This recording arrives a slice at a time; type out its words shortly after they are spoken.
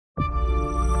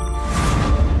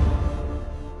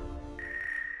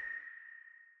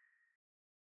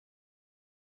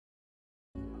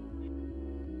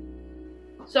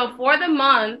So for the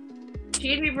month,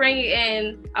 she'd be bringing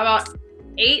in about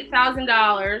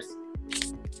 $8,000,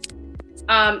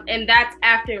 and that's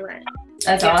after rent.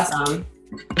 That's awesome.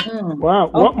 Wow,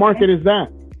 what market is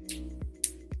that?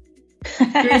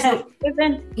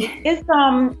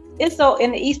 It's so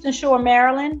in the Eastern Shore,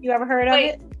 Maryland. You ever heard of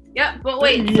it? Yeah, but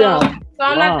wait. Yeah. So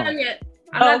I'm not done yet.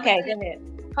 Okay, go ahead.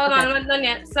 Hold on, I'm not done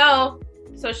yet. So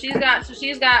she's got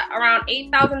around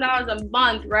 $8,000 a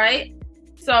month, right?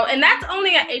 So, and that's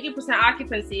only at 80%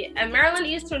 occupancy. At Maryland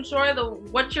Eastern Shore,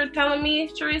 what you're telling me,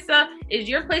 Teresa, is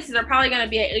your places are probably going to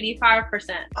be at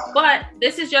 85%. But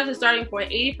this is just a starting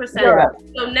point, 80%. Yeah.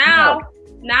 So now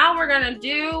we're going to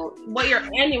do what your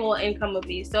annual income would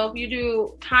be. So if you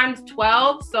do times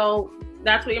 12, so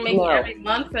that's what you're making every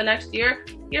month for the next year,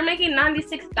 you're making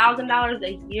 $96,000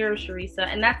 a year, Teresa,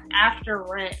 and that's after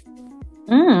rent.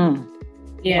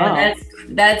 Yeah, wow.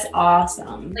 That's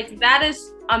awesome. That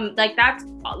is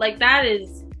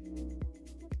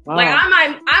wow.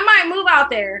 I might move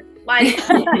out there.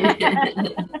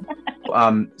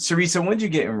 Teresa, when did you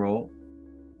get enrolled?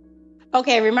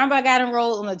 Okay, remember I got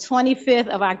enrolled on the 25th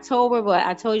of October, but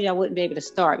I told you I wouldn't be able to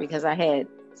start because I had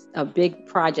a big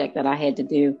project that I had to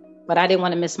do, but I didn't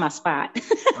want to miss my spot.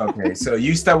 Okay, so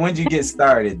when did you get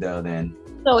started though then?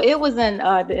 So it was in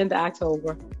the end of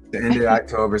October. The end of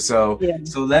October. So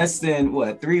so less than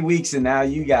 3 weeks, and now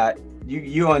you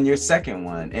on your second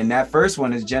one, and that first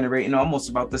one is generating almost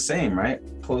about the same, right?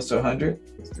 Close to 100.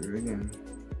 Let's do it again.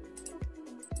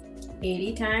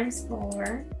 80 times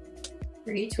 4,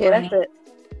 320. Yeah, that's it.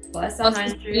 Plus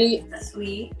 100.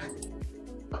 Sweet.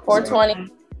 420.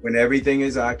 So when everything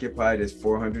is occupied, it's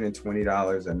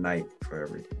 $420 a night for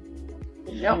everything.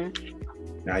 Yep.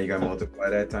 Now you gotta multiply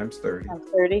that times 30. Times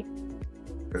 30.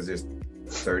 Because there's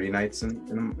 30 nights in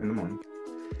a month.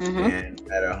 And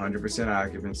at 100%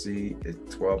 occupancy,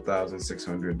 it's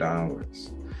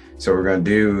 $12,600. So what we're gonna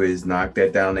do is knock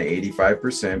that down to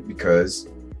 85% because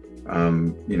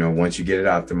once you get it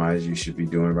optimized, you should be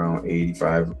doing around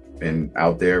 85 and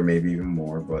out there maybe even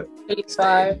more, but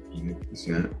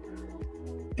 85%.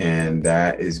 And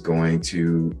that is going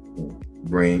to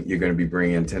you're going to be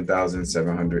bringing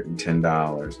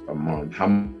 $10,710 a month. How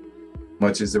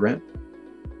much is the rent?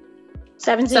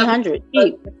 $1,700.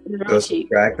 Cheap. So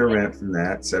subtract the rent from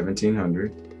that,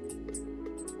 $1,700.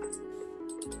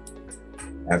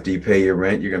 After you pay your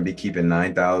rent, you're going to be keeping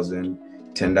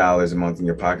 $9,010 a month in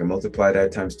your pocket. Multiply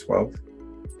that times 12.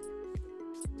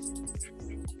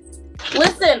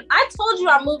 Listen, I told you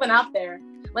I'm moving out there.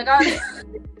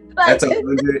 That's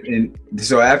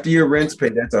so after your rent's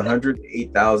paid, that's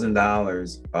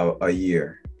 $108,000 a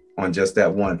year on just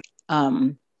that one.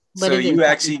 So you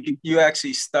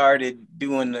actually started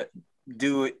going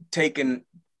through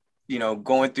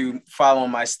following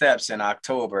my steps in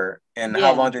October. And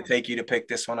how long did it take you to pick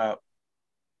this one up?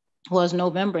 Well, it's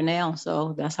November now,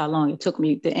 so that's how long it took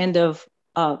me.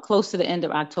 Close to the end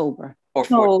of October. Or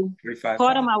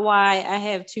part of my why, I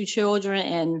have 2 children,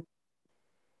 and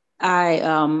I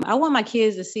want my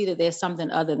kids to see that there's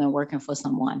something other than working for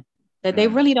someone, that they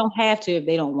really don't have to if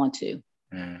they don't want to.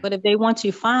 But if they want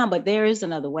to, fine, but there is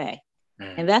another way.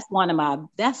 And that's one of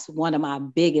my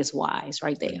biggest whys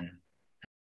right there.